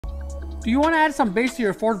Do you want to add some bass to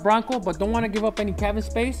your Ford Bronco but don't want to give up any cabin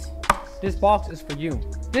space? This box is for you.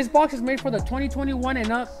 This box is made for the 2021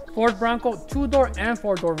 and up Ford Bronco 2-door and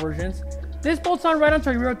 4-door versions. This bolts on right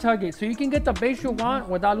onto your rear tailgate so you can get the bass you want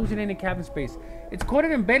without losing any cabin space. It's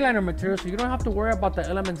coated in Bayliner material so you don't have to worry about the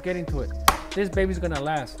elements getting to it. This baby's gonna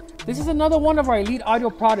last. This is another one of our elite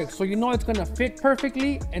audio products, so you know it's gonna fit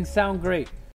perfectly and sound great.